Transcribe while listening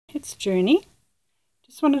It's Journey.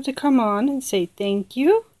 Just wanted to come on and say thank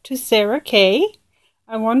you to Sarah Kay.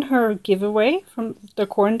 I won her giveaway from the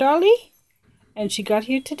corn dolly, and she got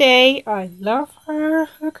here today. I love her.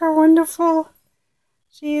 Look how wonderful.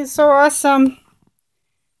 She is so awesome.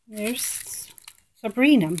 There's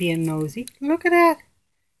Sabrina being nosy. Look at that.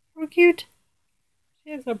 How cute.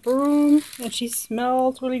 She has a broom and she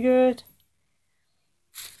smells really good.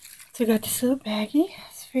 So I got this little baggie.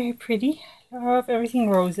 It's very pretty. I love everything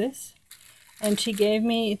roses. And she gave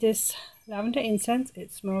me this lavender incense.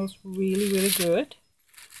 It smells really, really good.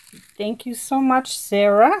 Thank you so much,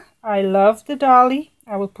 Sarah. I love the dolly.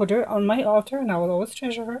 I will put her on my altar and I will always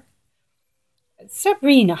treasure her.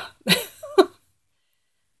 Sabrina.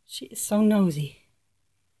 She is so nosy.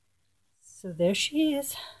 So there she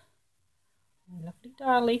is. My lovely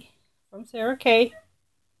dolly from Sarah Kay.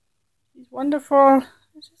 She's wonderful.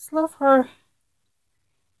 I just love her.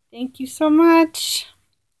 Thank you so much.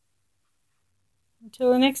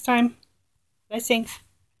 Until the next time. Blessings.